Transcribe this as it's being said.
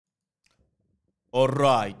All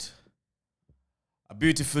right. A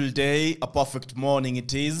beautiful day, a perfect morning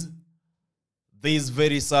it is. This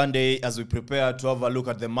very Sunday, as we prepare to have a look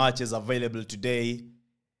at the matches available today,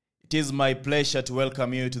 it is my pleasure to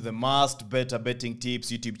welcome you to the Must Better Betting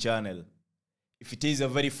Tips YouTube channel. If it is your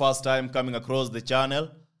very first time coming across the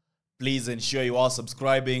channel, please ensure you are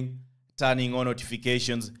subscribing, turning on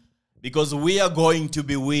notifications, because we are going to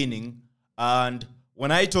be winning. And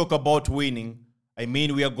when I talk about winning, I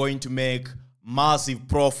mean we are going to make massive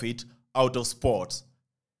profit out of sports.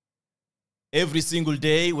 Every single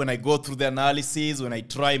day when I go through the analysis, when I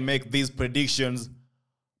try and make these predictions,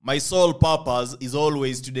 my sole purpose is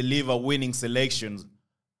always to deliver winning selections.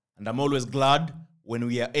 And I'm always glad when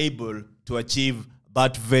we are able to achieve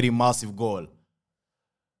that very massive goal.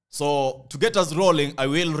 So to get us rolling, I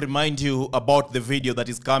will remind you about the video that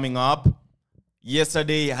is coming up.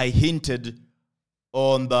 Yesterday, I hinted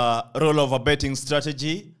on the rollover betting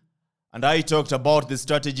strategy, and I talked about the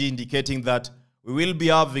strategy indicating that we will be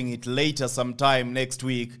having it later sometime next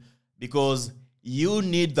week, because you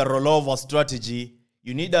need the rollover strategy.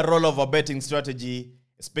 You need a rollover betting strategy,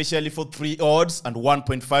 especially for 3 odds and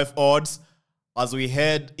 1.5 odds as we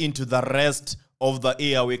head into the rest of the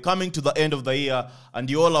year. We're coming to the end of the year, and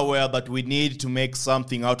you're all aware that we need to make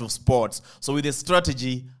something out of sports. So with the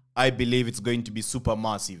strategy, I believe it's going to be super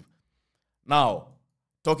massive. Now,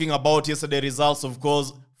 talking about yesterday's results, of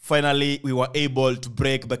course, finally we were able to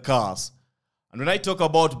break the curse. And when I talk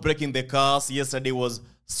about breaking the curse, yesterday was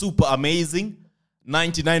super amazing.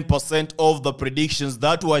 99% of the predictions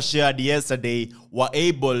that were shared yesterday were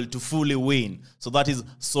able to fully win. So that is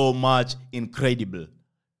so much incredible.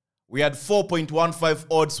 We had 4.15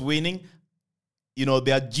 odds winning. You know,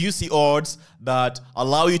 they are juicy odds that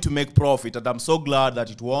allow you to make profit, and I'm so glad that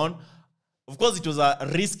it won. Of course, it was a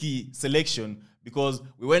risky selection because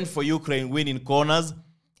we went for Ukraine winning corners,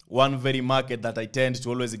 one very market that I tend to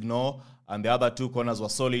always ignore, and the other 2 corners were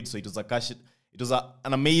solid, so it was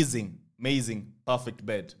an amazing, perfect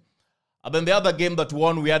bet. And then the other game that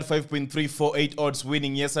won, we had 5.348 odds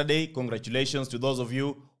winning yesterday. Congratulations to those of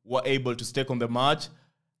you who were able to stake on the match.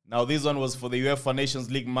 Now, this one was for the UEFA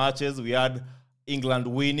Nations League matches. We had England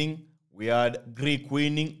winning. We had Greek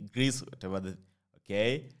winning. Greece, whatever.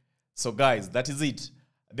 Okay. So, guys, that is it.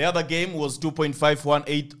 The other game was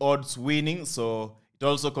 2.518 odds winning. So, it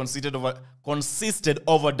also consisted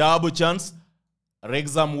of a double chance, a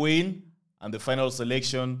Wrexham win, and the final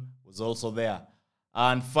selection was also there.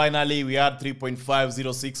 And finally, we had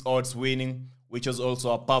 3.506 odds winning, which was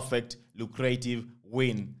also a perfect, lucrative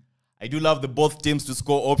win. I do love the both teams to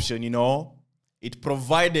score option, you know. It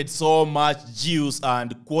provided so much juice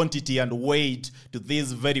and quantity and weight to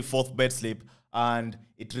this very fourth bet slip, and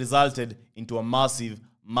it resulted into a massive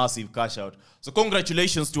cash out. So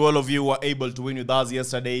congratulations to all of you who were able to win with us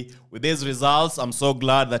yesterday. With these results, I'm so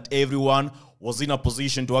glad that everyone was in a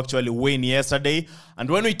position to actually win yesterday. And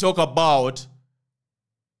when we talk about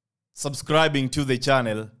subscribing to the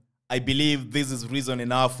channel, I believe this is reason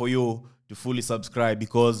enough for you to fully subscribe,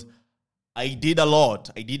 because I did a lot,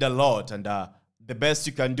 and the best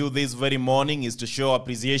you can do this very morning is to show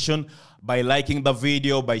appreciation by liking the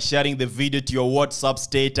video, by sharing the video to your WhatsApp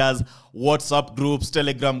status, WhatsApp groups,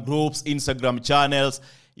 Telegram groups, Instagram channels,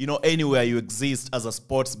 you know, anywhere you exist as a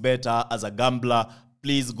sports bettor, as a gambler.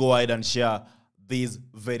 Please go ahead and share this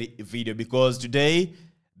very video, because today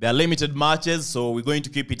there are limited matches, so we're going to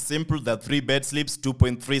keep it simple. There are 3 bet slips,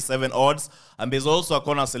 2.37 odds, and there's also a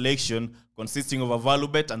corner selection consisting of a value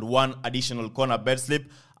bet and 1 additional corner bet slip,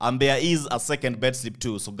 and there is a second bet slip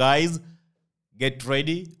too. So guys, get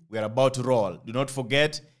ready. We are about to roll. Do not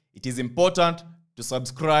forget, it is important to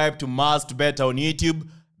subscribe to Must Better on YouTube,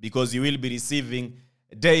 because you will be receiving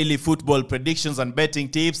daily football predictions and betting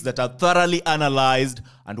tips that are thoroughly analyzed,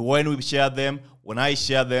 and when I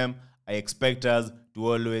share them, I expect us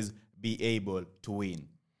to always be able to win.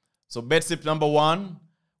 So bet slip number 1,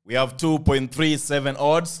 we have 2.37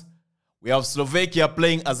 odds. We have Slovakia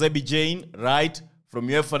playing Azerbaijan, right, from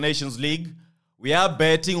UEFA Nations League. We are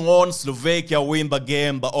betting on Slovakia win the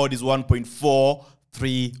game. The odd is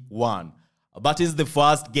 1.431. That is the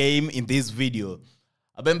first game in this video.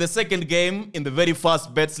 And then the second game in the very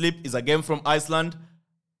first bet slip is a game from Iceland.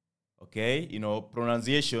 Okay, you know,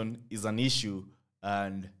 pronunciation is an issue,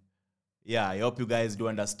 and yeah, I hope you guys do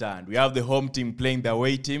understand. We have the home team playing the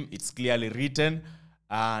away team. It's clearly written.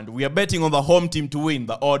 And we are betting on the home team to win.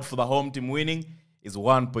 The odd for the home team winning is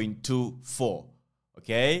 1.24.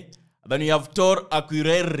 Okay? And then you have Tor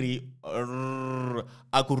Akureyri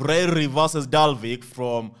versus Dalvik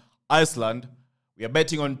from Iceland. We are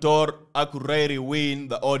betting on Tor Akureyri win.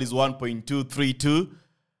 The odd is 1.232.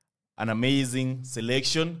 An amazing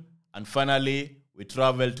selection. And finally, we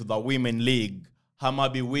travel to the Women League.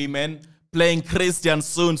 Hammarby Women playing Christian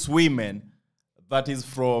Sund's Women. That is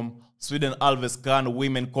from Sweden Alveskan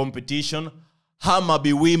Women Competition.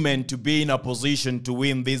 Hammarby Women to be in a position to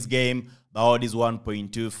win this game. The odd is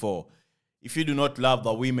 1.24. If you do not love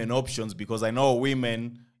the women options, because I know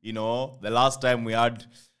women, the last time we had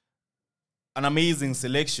an amazing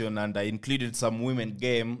selection and I included some women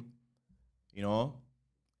game, it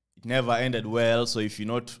never ended well. So if you're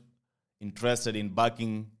not interested in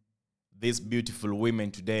backing these beautiful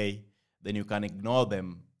women today, then you can ignore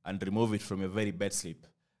them and remove it from your very bad sleep.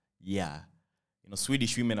 Yeah.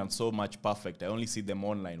 Swedish women are so much perfect. I only see them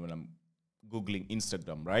online when I'm Googling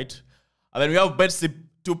Instagram, right? And then we have bet slip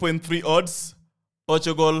 2.3 odds.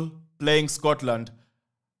 Portugal playing Scotland.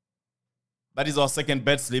 That is our second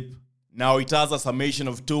bet slip. Now it has a summation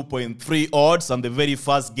of 2.3 odds, and the very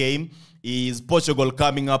first game is Portugal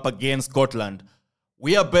coming up against Scotland.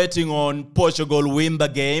 We are betting on Portugal win the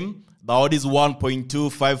game. The odd is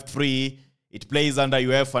 1.253. It plays under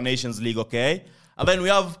UEFA Nations League, okay? And then we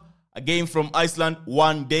have a game from Iceland,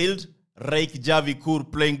 One-Dale,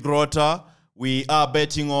 Reykjavíkur playing Grota. We are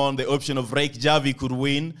betting on the option of Reykjavíkur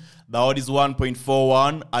win. The odd is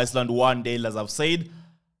 1.41. Iceland, One-Dale, as I've said.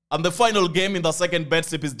 And the final game in the second bet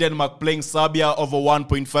slip is Denmark playing Serbia over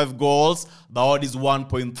 1.5 goals. The odd is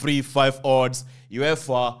 1.35 odds.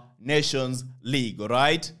 UEFA Nations League, all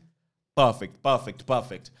right? Perfect.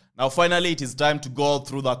 Now, finally, it is time to go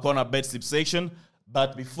through the corner bet slip section.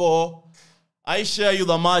 But before I share you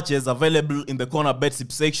the matches available in the corner bet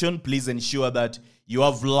slip section, please ensure that you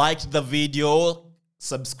have liked the video,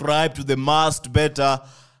 subscribed to the Must Better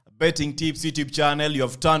Betting Tips YouTube channel, you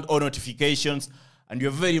have turned on notifications, and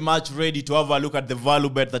you're very much ready to have a look at the value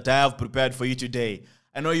bet that I have prepared for you today.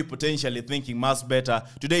 I know you're potentially thinking, Must Better,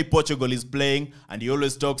 today Portugal is playing, and you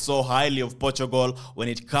always talk so highly of Portugal when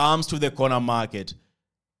it comes to the corner market.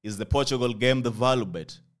 Is the Portugal game the value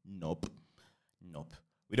bet? Nope.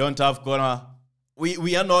 We don't have corner.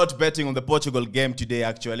 We are not betting on the Portugal game today,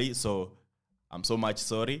 actually, so I'm so much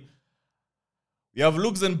sorry. We have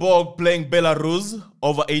Luxembourg playing Belarus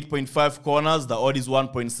over 8.5 corners. The odd is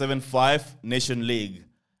 1.75, Nation League.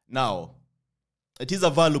 Now, it is a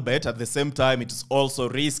value bet. At the same time, it is also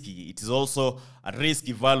risky. It is also a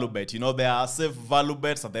risky value bet. There are safe value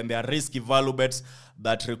bets, and then there are risky value bets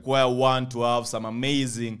that require one to have some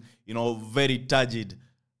amazing, very turgid,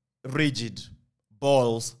 rigid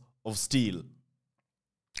balls of steel.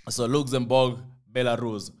 So Luxembourg,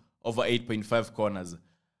 Belarus over 8.5 corners.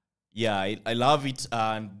 Yeah, I love it,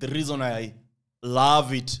 and the reason I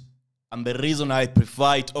love it and the reason I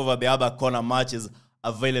prefer it over the other corner matches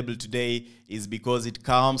available today is because it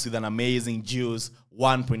comes with an amazing juice,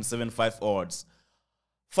 1.75 odds.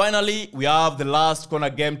 Finally, we have the last corner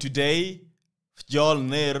game today.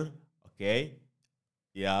 Fjolnir, okay?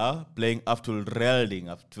 Yeah, playing Aftur Relding.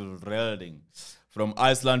 From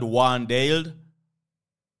Iceland, One-Dale.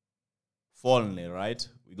 Fjolnir, right?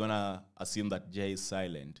 We're going to assume that J is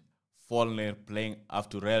silent. Fjolnir playing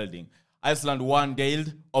Aftur Relding. Iceland, One-Dale,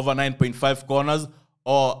 over 9.5 corners,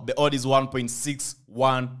 or the odd is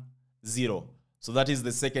 1.610. So that is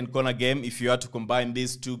the second corner game. If you had to combine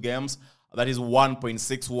these two games, that is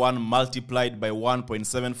 1.61 multiplied by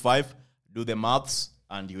 1.75. Do the maths,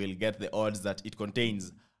 and you will get the odds that it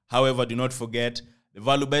contains. However, do not forget the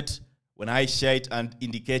value bet. When I share it and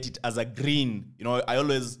indicate it as a green, I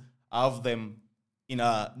always have them in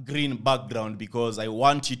a green background because I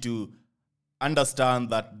want you to understand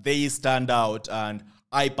that they stand out and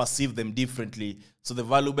I perceive them differently. So the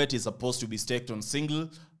value bet is supposed to be staked on single,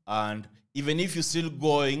 and even if you're still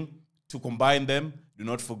going to combine them, do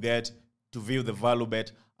not forget to view the value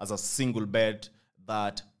bet as a single bet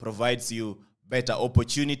that provides you better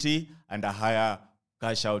opportunity and a higher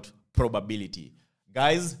cash out probability.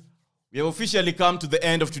 Guys, we have officially come to the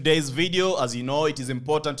end of today's video. As you know, it is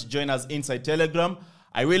important to join us inside Telegram.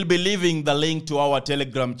 I will be leaving the link to our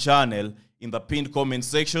Telegram channel in the pinned comment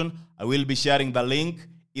section. I will be sharing the link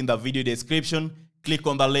in the video description. Click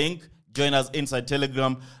on the link, join us inside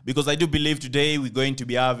Telegram, because I do believe today we're going to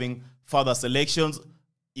be having further selections.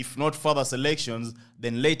 If not further selections,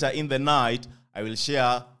 then later in the night, I will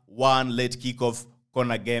share one late kickoff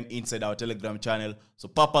corner game inside our Telegram channel. So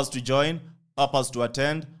purpose to join, purpose to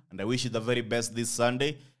attend, and I wish you the very best this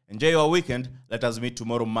Sunday. Enjoy your weekend. Let us meet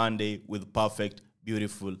tomorrow Monday with perfect,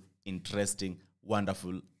 beautiful, interesting,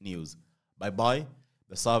 wonderful news. Bye-bye.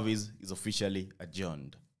 The service is officially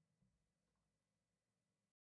adjourned.